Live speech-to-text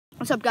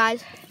What's up,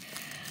 guys?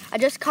 I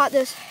just caught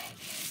this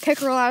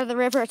pickerel out of the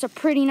river. It's a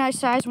pretty nice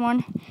size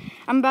one.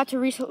 I'm about to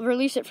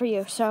release it for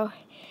you. So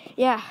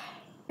yeah,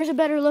 here's a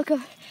better look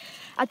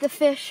at the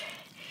fish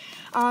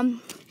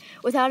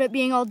without it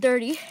being all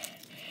dirty.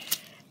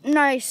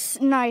 Nice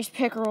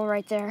pickerel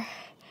right there.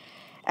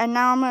 And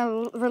now I'm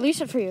gonna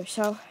release it for you.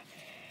 So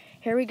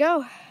here we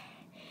go.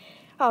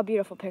 Oh,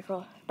 beautiful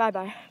pickerel.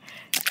 Bye-bye.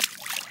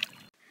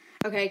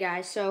 Okay,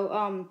 guys,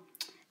 so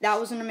that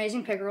was an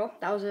amazing pickerel.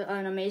 That was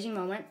an amazing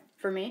moment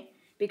for me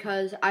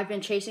because I've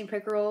been chasing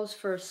pickerels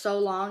for so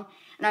long,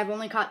 and I've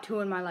only caught 2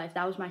 in my life.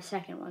 That was my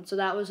second one, so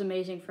that was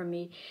amazing for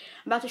me.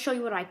 I'm about to show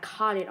you what I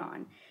caught it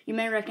on. You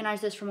may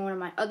recognize this from one of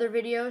my other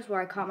videos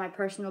where I caught my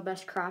personal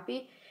best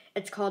crappie.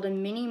 It's called a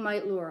mini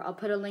mite lure. I'll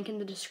put a link in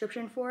the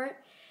description for it.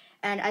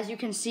 And as you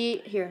can see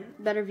here,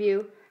 better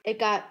view, it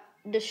got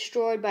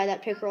destroyed by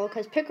that pickerel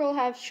because pickerel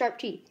have sharp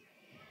teeth.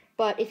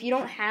 But if you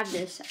don't have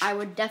this, I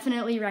would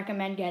definitely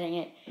recommend getting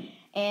it.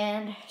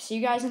 And see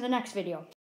you guys in the next video.